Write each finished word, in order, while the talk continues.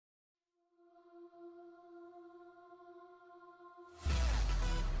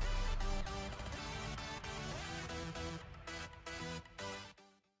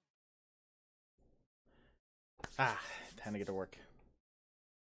Ah, time to get to work.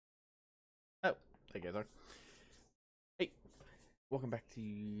 Oh, there you guys are. Hey, welcome back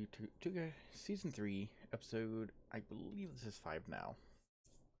to Tortuga Season 3, episode, I believe this is 5 now.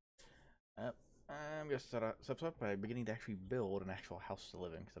 I'm going to start up by beginning to actually build an actual house to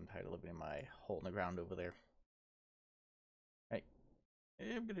live in, because I'm tired of living in my hole in the ground over there. Hey,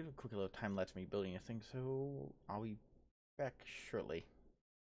 I'm going to do a quick little time lapse of me building a thing, so I'll be back shortly.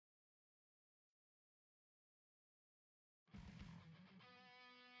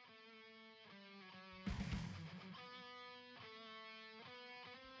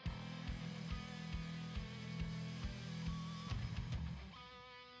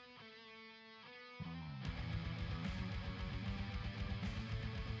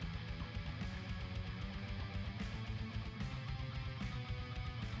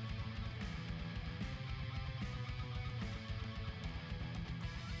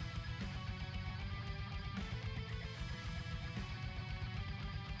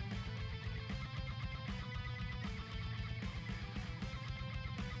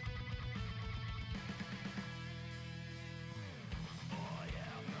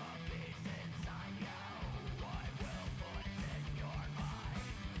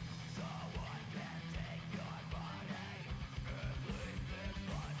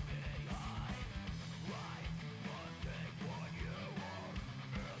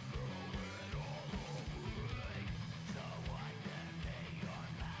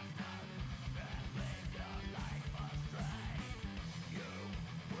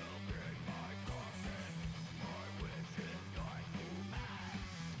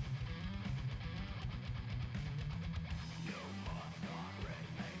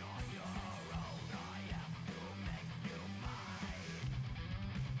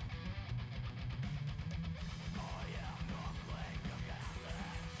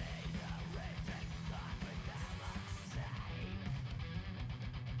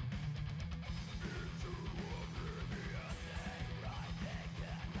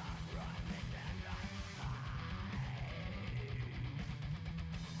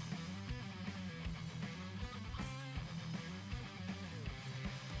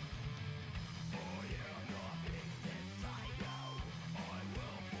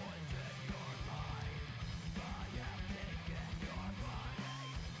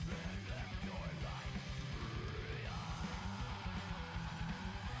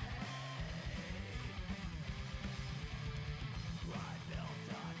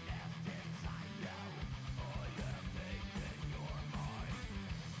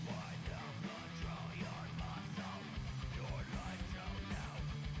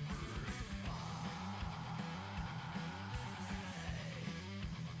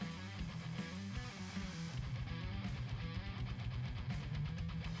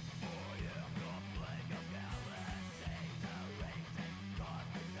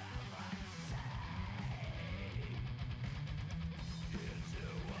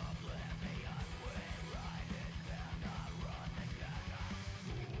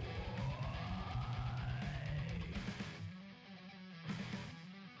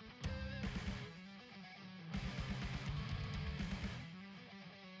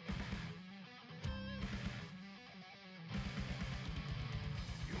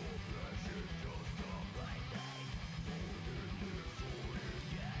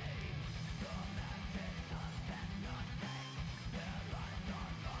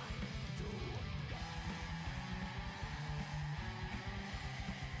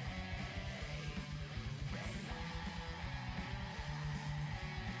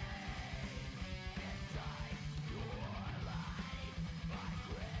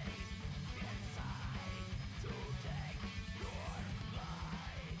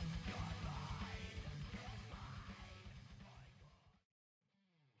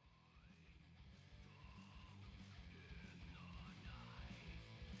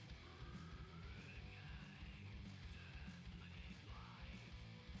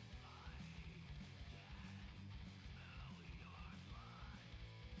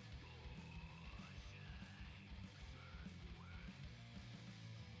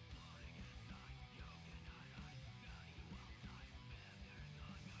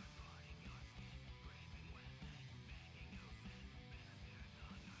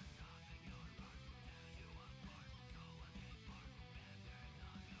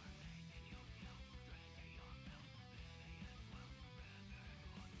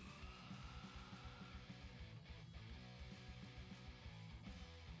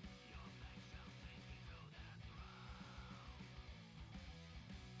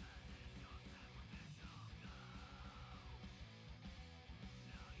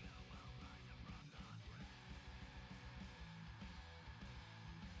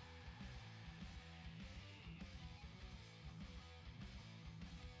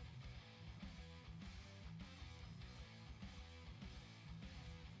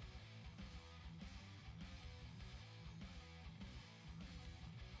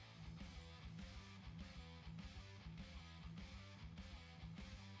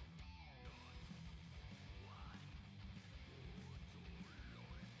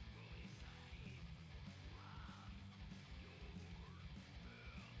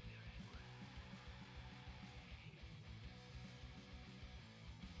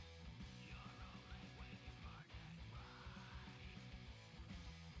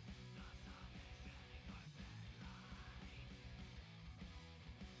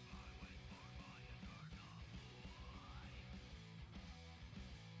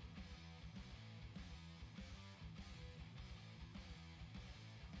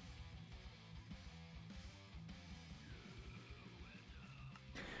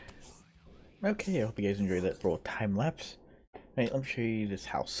 Okay, I hope you guys enjoyed that little time lapse. Alright, let me show you this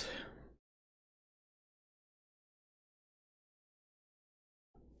house.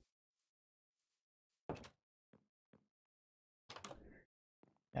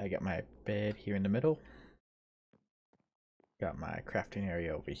 I got my bed here in the middle. Got my crafting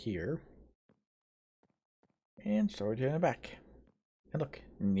area over here. And storage in the back. And look,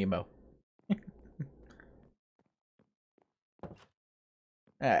 Nemo.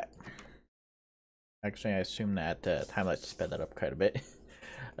 Alright. Actually, I assume that time lapse sped that up quite a bit.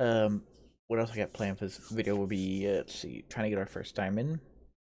 What else I got planned for this video will be, let's see, trying to get our first diamond.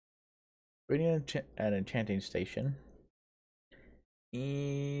 We're going to an enchanting station.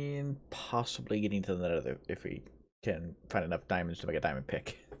 And possibly getting to the nether if we can find enough diamonds to make a diamond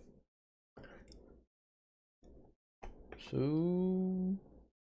pick. So...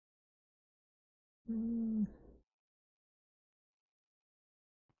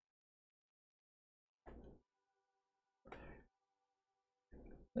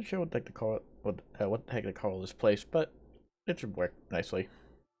 Not sure what the heck to call it, what the heck to call this place, but it should work nicely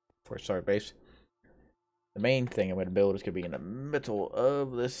for a start base. The main thing I'm going to build is going to be in the middle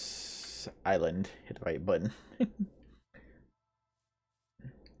of this island. Hit the right button.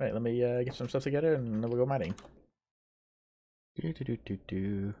 Right, let me get some stuff together and then we'll go mining.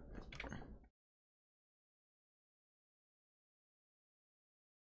 Do.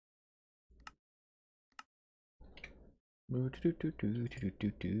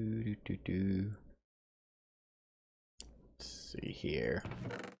 Let's see here.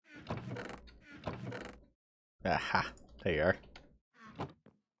 Aha, there you are.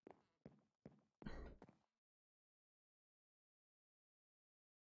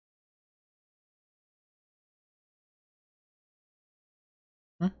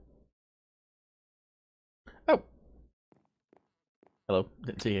 Oh! Hello,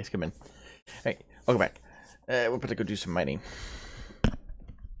 didn't see you guys come in. Hey, welcome back. We're about to go do some mining.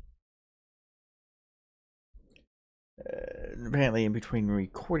 Apparently in between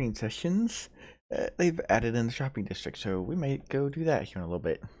recording sessions, they've added in the shopping district, so we may go do that here in a little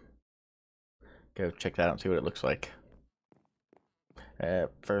bit. Go check that out and see what it looks like.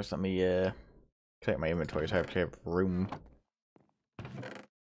 First, let me clear my inventory so I have to have room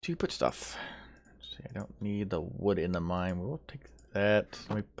to put stuff. See, I don't need the wood in the mine. We'll take that.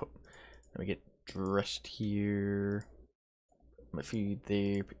 Let me get dressed here. My feed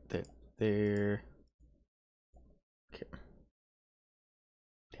there. Put that there. Okay.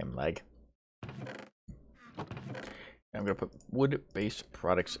 Damn lag. I'm gonna put wood-based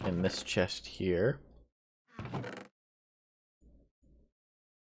products in this chest here.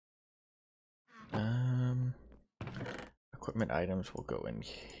 Equipment items will go in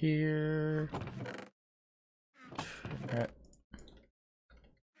here.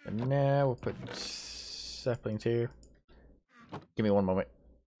 And now we'll put saplings here. Give me one moment.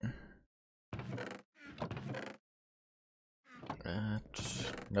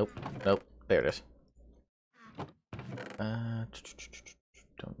 Nope. There it is.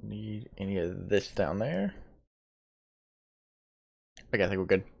 Don't need any of this down there. Okay, I think we're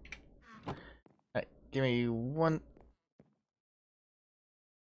good. Alright, give me one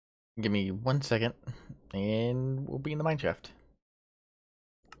second, and we'll be in the mine shaft.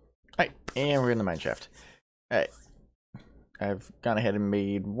 Alright, and we're in the mine shaft. Alright. I've gone ahead and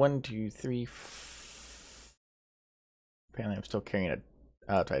made 1, 2, 3. Apparently I'm still carrying it.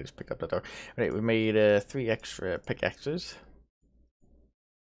 I'll try to just pick up the door. Alright, we made 3 extra pickaxes.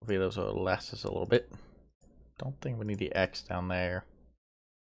 Hopefully those will last us a little bit. Don't think we need the axe down there.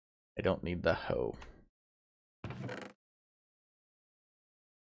 I don't need the hoe.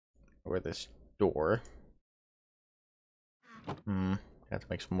 Or this door. Have to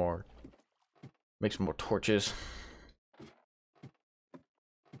make some more torches.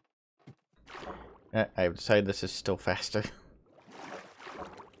 I've decided this is still faster.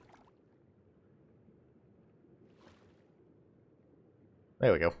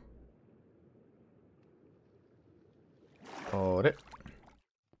 There we go. Hold it.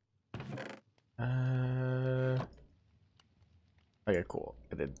 Okay, cool.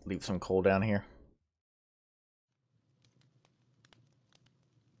 I did leave some coal down here.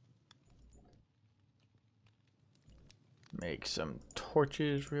 Make some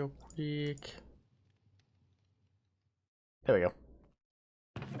torches real quick. There we go.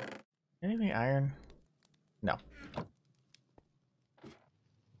 Anything iron? No.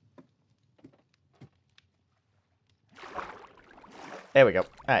 There we go.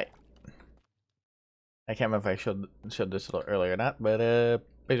 Alright. I can't remember if I showed this a little earlier or not, but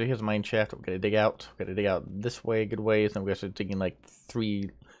basically here's the mine shaft. We're gonna dig out. We're gonna dig out this way, good ways, and we're gonna start digging like 3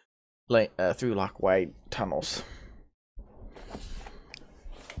 through lock wide tunnels.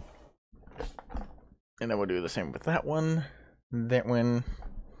 And then we'll do the same with that one, and that one.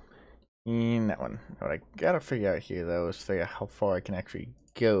 What I gotta figure out here, though, is figure out how far I can actually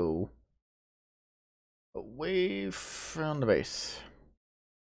go away from the base.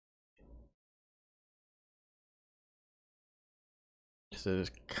 Because it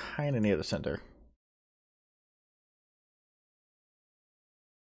is kind of near the center.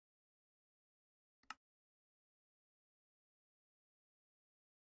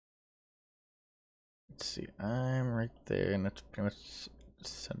 Let's see, I'm right there, and that's pretty much the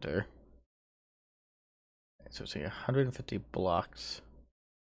center. So say 150 blocks.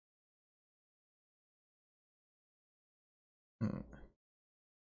 And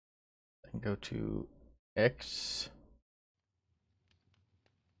go to X.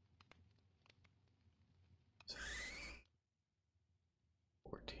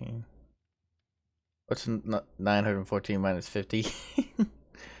 What's 914 minus 50?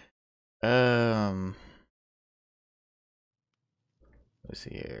 Let's see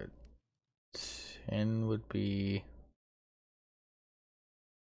here. 10 would be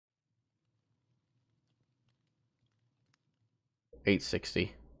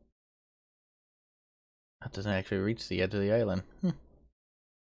 860. That doesn't actually reach the edge of the island.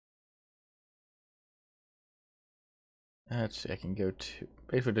 Let's see, I can go to...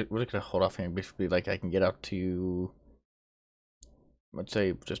 Basically, we're just going to hold off here. Basically, like, I can get up to... Let's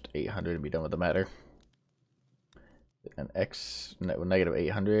say just 800 and be done with the matter. And X, negative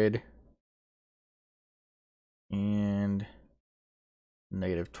 800. And...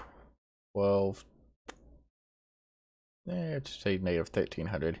 negative 12. Let's say negative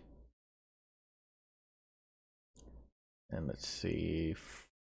 1300. And let's see...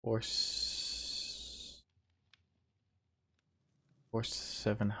 Force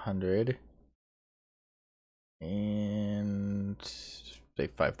 700. And say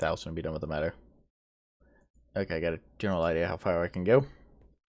 5,000 and be done with the matter. Okay, I got a general idea how far I can go.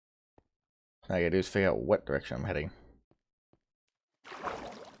 All I gotta do is figure out what direction I'm heading.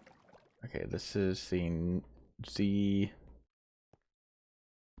 Okay, this is the Z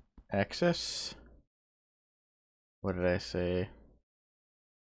axis. What did I say?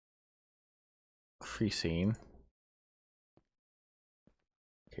 Increasing.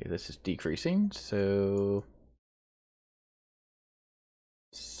 Okay, this is decreasing, so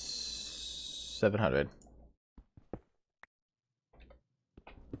 700.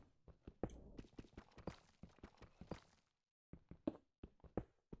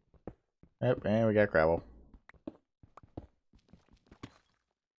 Yep, and we got gravel.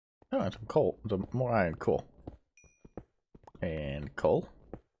 Oh, and some coal. Some more iron. Cool. And coal.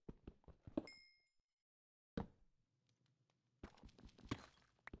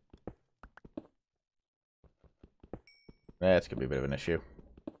 That's gonna be a bit of an issue.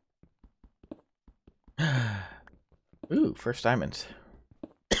 Ooh, first diamonds.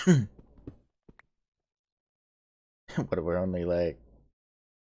 What if we're only like...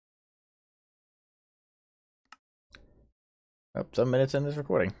 Oh, some minutes in this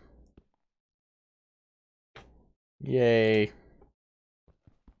recording. Yay.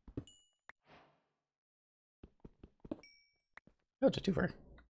 Oh, it's a twofer.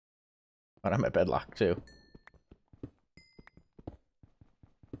 But I'm at bedlock too.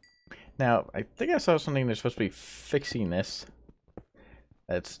 Now, I think I saw something that's supposed to be fixing this.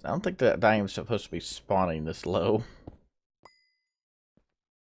 I don't think that diamond's supposed to be spawning this low.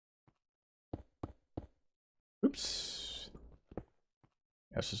 Oops.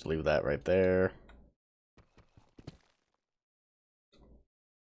 Let's just leave that right there.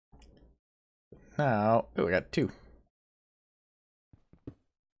 Now, oh, we got 2.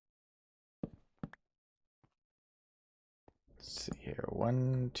 Let's see here.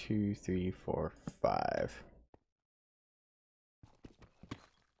 1, 2, 3, 4, 5.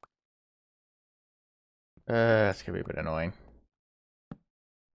 That's gonna be a bit annoying.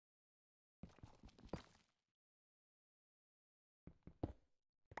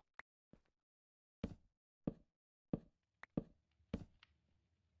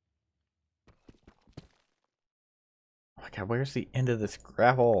 Oh my god, where's the end of this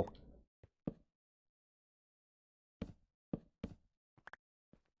gravel?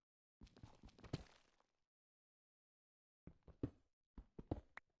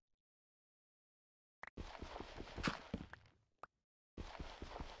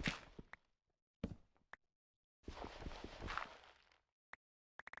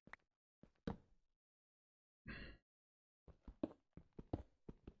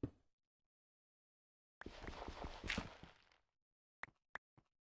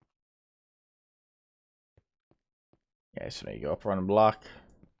 Yeah, so there you go, up around the block.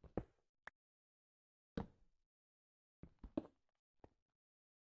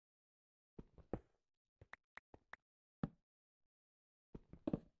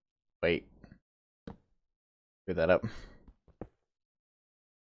 Wait. Screw that up.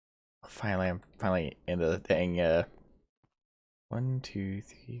 Finally, I'm finally into the thing. 1, 2,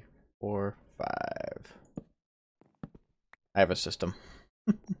 3, 4, 5. I have a system.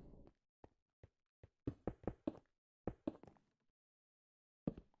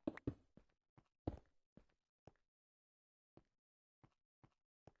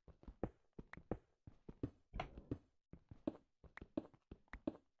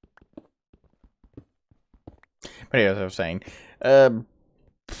 But yeah, as I was saying,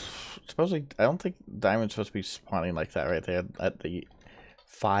 supposedly, I don't think diamond's supposed to be spawning like that right there at the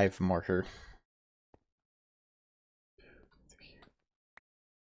 5 marker.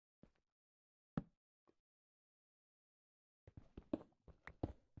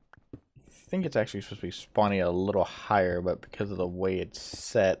 I think it's actually supposed to be spawning a little higher, but because of the way it's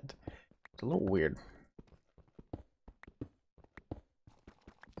set, it's a little weird.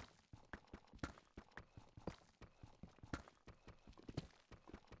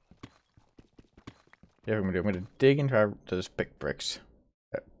 Yeah, I'm gonna dig into this pick bricks.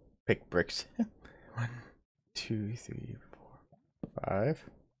 Pick bricks. 1, 2, 3, 4, 5.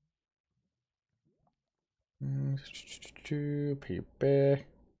 Paper.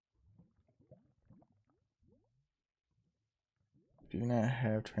 Do not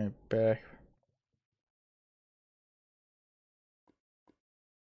have to turn back.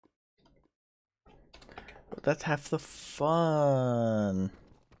 But that's half the fun.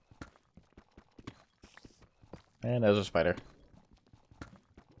 And there's a spider.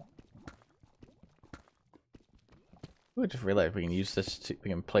 Ooh, I just realized we can use this to,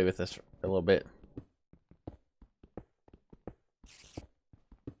 we can play with this a little bit.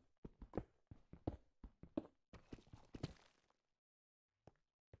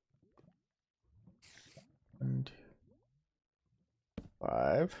 One, 2,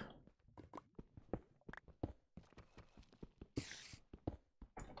 5.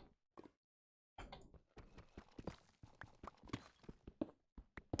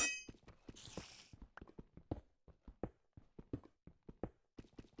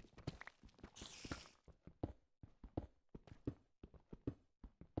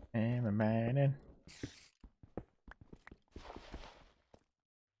 And we're mining.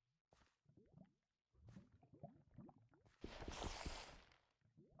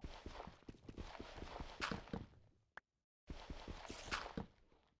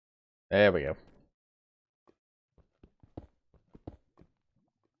 There we go.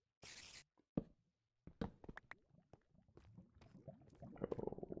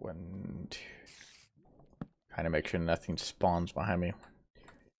 One, 2. Trying to make sure nothing spawns behind me.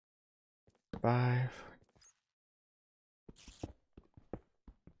 5.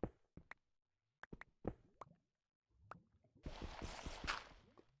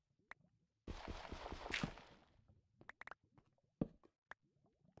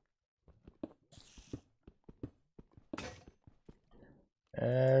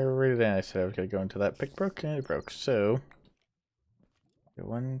 Everything I said I was gonna go into that pick broke, and it broke. So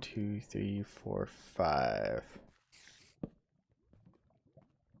 1, 2, 3, 4, 5.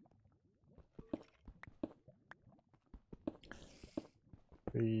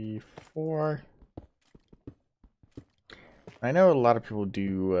 3, 4. I know a lot of people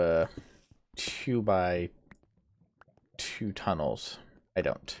do 2 by 2 tunnels. I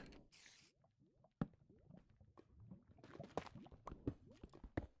don't.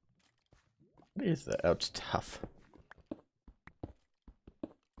 What is that? Oh, it's tough.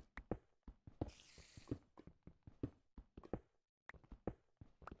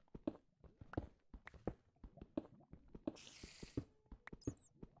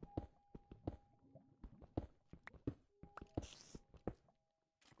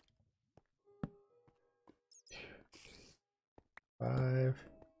 Five,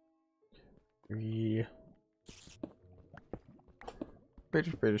 3.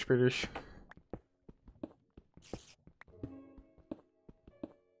 British.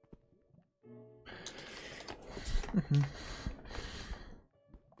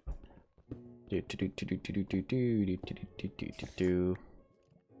 Do.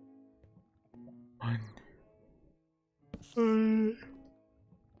 1,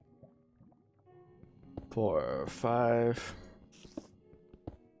 4, 5.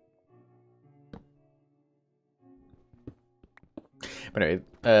 But anyway,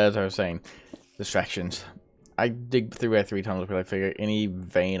 as I was saying, distractions. I dig 3 by 3 tunnels because I figure any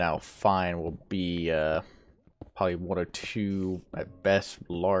vein I'll find will be probably one or two at best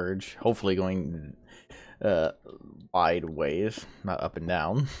large. Hopefully going wide ways, not up and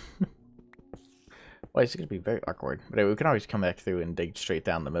down. Well, it's gonna be very awkward. But anyway, we can always come back through and dig straight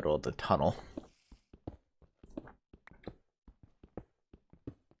down the middle of the tunnel.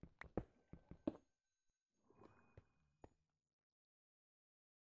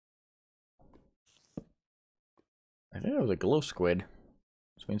 I think it was a glow squid.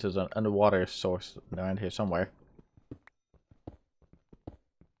 Which means there's an underwater source around here somewhere.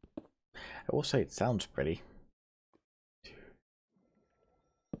 I will say it sounds pretty.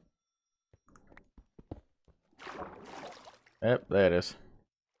 Yep, there it is.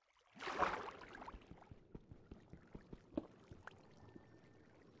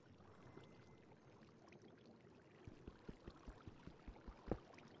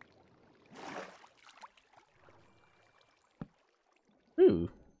 Ooh.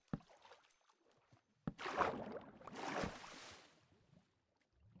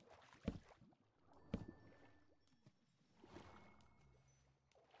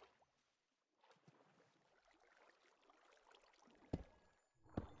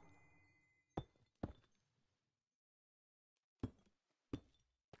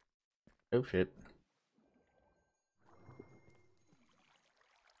 Oh shit.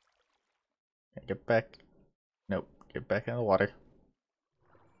 Get back. Nope. Get back in the water.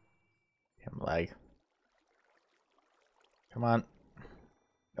 I'm like, come on.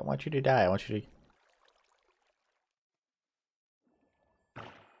 I want you to die. I want you to.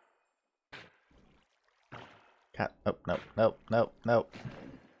 Cat. Nope, nope, nope, nope, nope.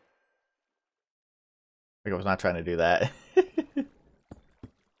 I was not trying to do that.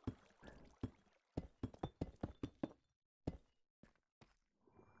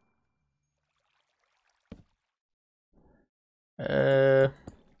 uh.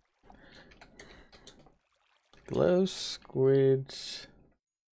 Glow squids.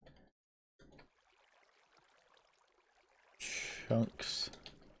 Chunks.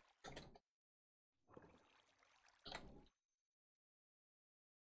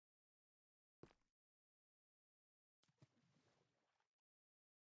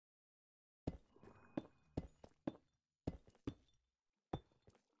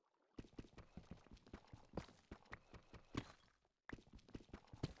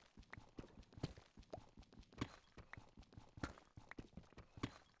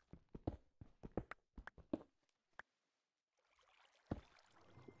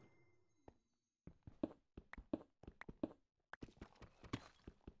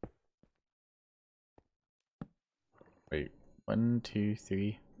 Wait. 1, 2,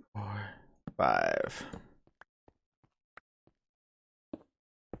 3, 4, 5.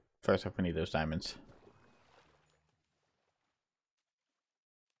 First off, we need those diamonds.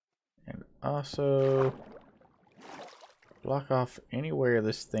 And also block off anywhere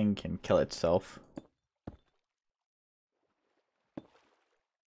this thing can kill itself.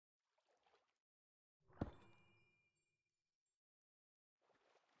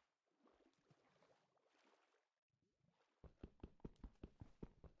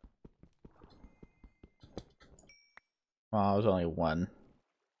 Oh, it was only one.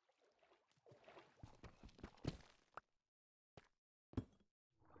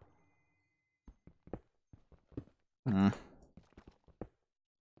 Hmm.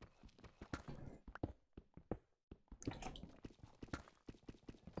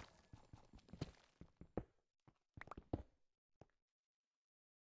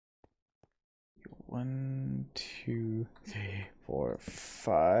 One, two, three, four,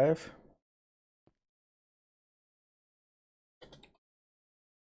 5.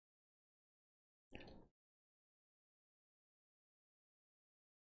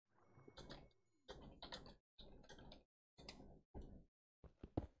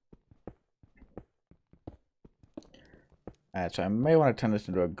 Alright, so I may want to turn this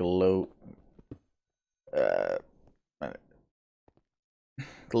into a uh,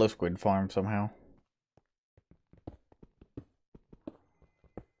 glow squid farm somehow.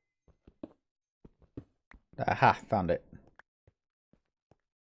 Aha, found it.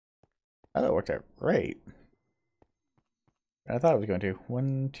 Oh, that worked out great. I thought it was going to.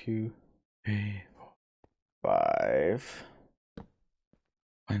 1, 2, 3, 4, 5.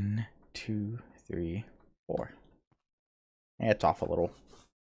 1, 2, 3, 4. Yeah, it's off a little.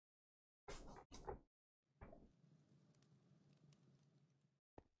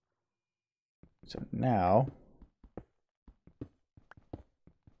 So now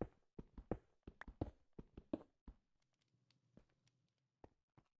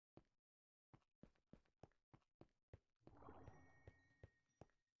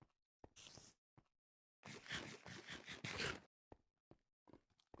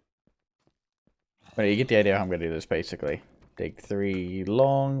But you get the idea how I'm gonna do this basically. Dig 3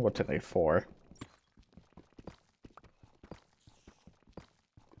 long, what's it like 4?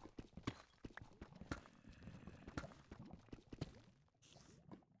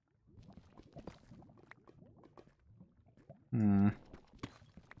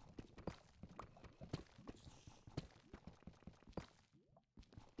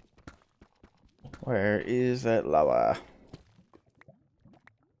 Where is that lava?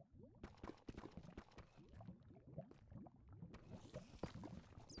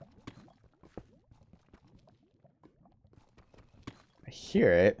 I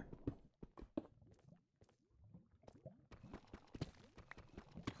hear it.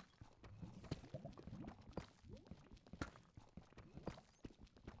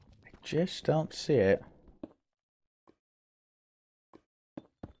 I just don't see it.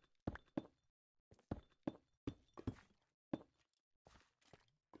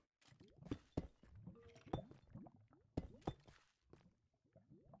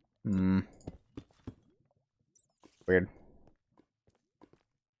 Weird.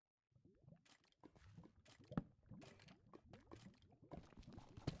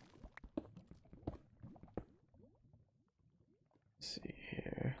 Let's see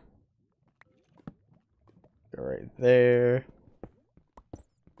here. Go right there.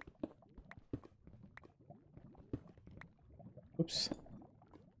 Oops.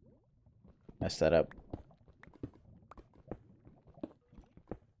 Messed that up.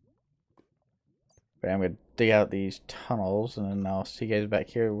 But I'm gonna dig out these tunnels and then I'll see you guys back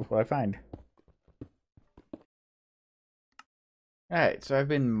here with what I find. Alright, so I've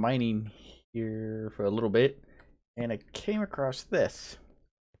been mining here for a little bit and I came across this.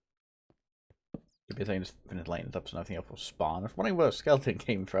 Because I can just finish lighting this up so nothing else will spawn. I was wondering where a skeleton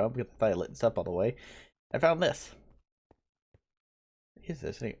came from because I thought I lit this up all the way. I found this. What is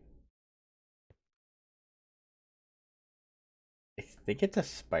this? I think it's a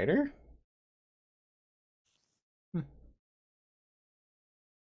spider?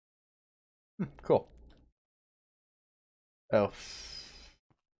 Cool. Oh.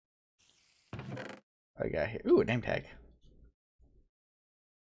 I got here. Ooh, a name tag.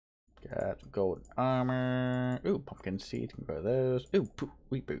 Got gold armor. Ooh, pumpkin seeds. Can grow those. Ooh,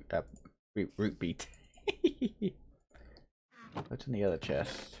 wheat boot. Root beet. What's in the other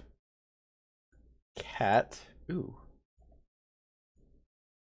chest? Cat. Ooh.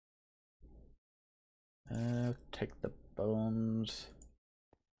 Take the bones.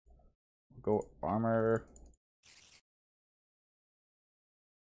 Go armor.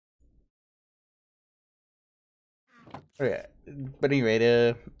 Okay, but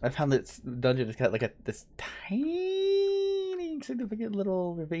anyway, I found this dungeon has got like this tiny, insignificant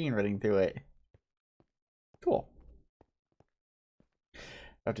little ravine running through it. Cool. I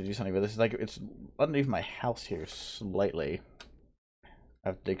have to do something with this. It's underneath my house here slightly. I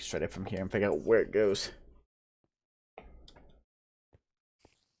have to dig straight up from here and figure out where it goes.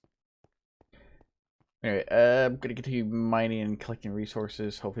 Anyway, I'm gonna continue mining and collecting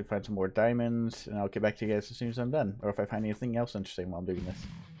resources, hopefully find some more diamonds, and I'll get back to you guys as soon as I'm done. Or if I find anything else interesting while I'm doing this.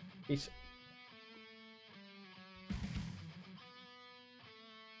 Peace.